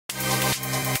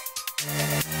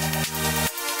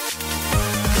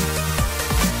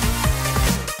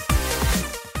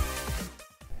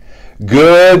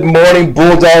Good morning,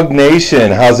 Bulldog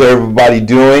Nation. How's everybody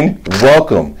doing?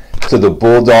 Welcome to the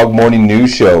Bulldog Morning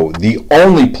News Show, the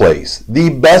only place,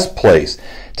 the best place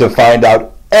to find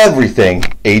out everything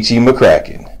H.E.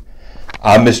 McCracken.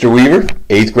 I'm Mr. Weaver,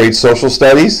 8th grade social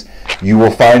studies. You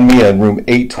will find me in room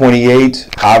 828.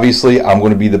 Obviously, I'm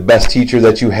going to be the best teacher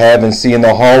that you have and see in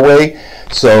the hallway.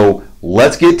 So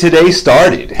let's get today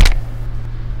started.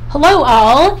 Hello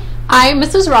all, I'm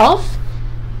Mrs. Rolfe,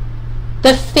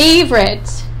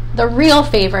 the real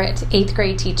favorite 8th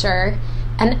grade teacher,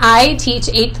 and I teach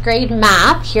 8th grade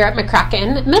math here at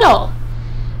McCracken Middle.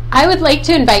 I would like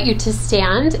to invite you to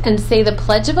stand and say the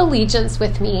Pledge of Allegiance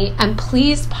with me, and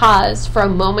please pause for a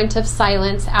moment of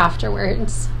silence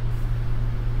afterwards.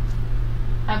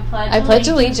 I pledge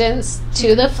allegiance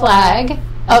to the flag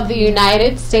of the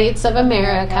United States of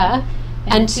America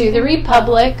and to the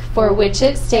republic for which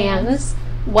it stands,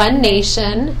 one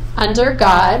nation, under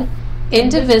God,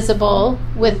 indivisible,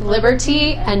 with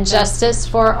liberty and justice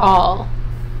for all.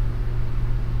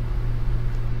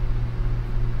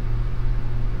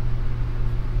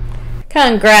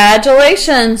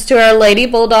 Congratulations to our Lady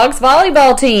Bulldogs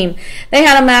volleyball team. They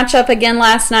had a matchup again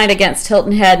last night against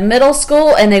Hilton Head Middle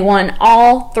School, and they won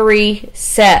all 3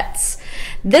 sets.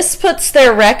 This puts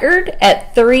their record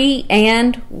at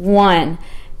 3-1.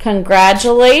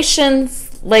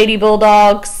 Congratulations, Lady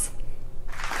Bulldogs.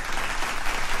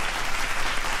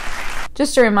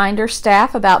 Just a reminder,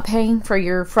 staff, about paying for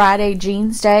your Friday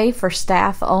Jeans Day for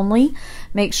staff only.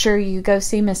 Make sure you go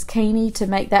see Miss Caney to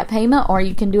make that payment, or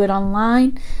you can do it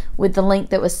online with the link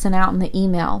that was sent out in the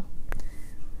email.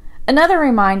 Another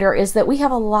reminder is that we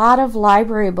have a lot of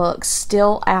library books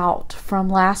still out from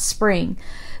last spring.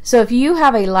 So if you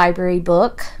have a library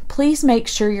book, please make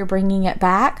sure you're bringing it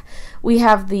back. We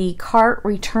have the cart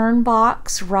return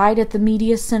box right at the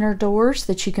Media Center doors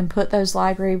that you can put those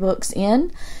library books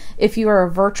in. If you are a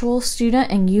virtual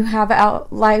student and you have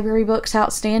library books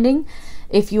outstanding,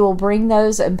 if you will bring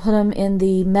those and put them in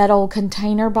the metal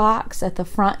container box at the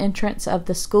front entrance of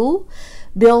the school.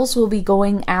 Bills will be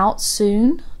going out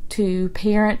soon to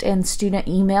parent and student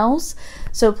emails.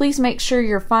 So please make sure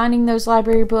you're finding those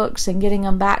library books and getting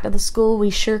them back to the school.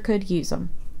 We sure could use them.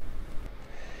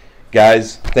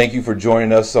 Guys, thank you for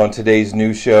joining us on today's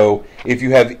news show. If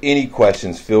you have any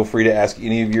questions, feel free to ask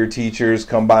any of your teachers.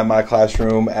 Come by my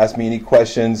classroom, ask me any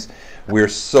questions. We're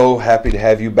so happy to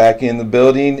have you back in the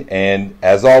building. And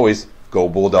as always, go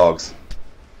Bulldogs.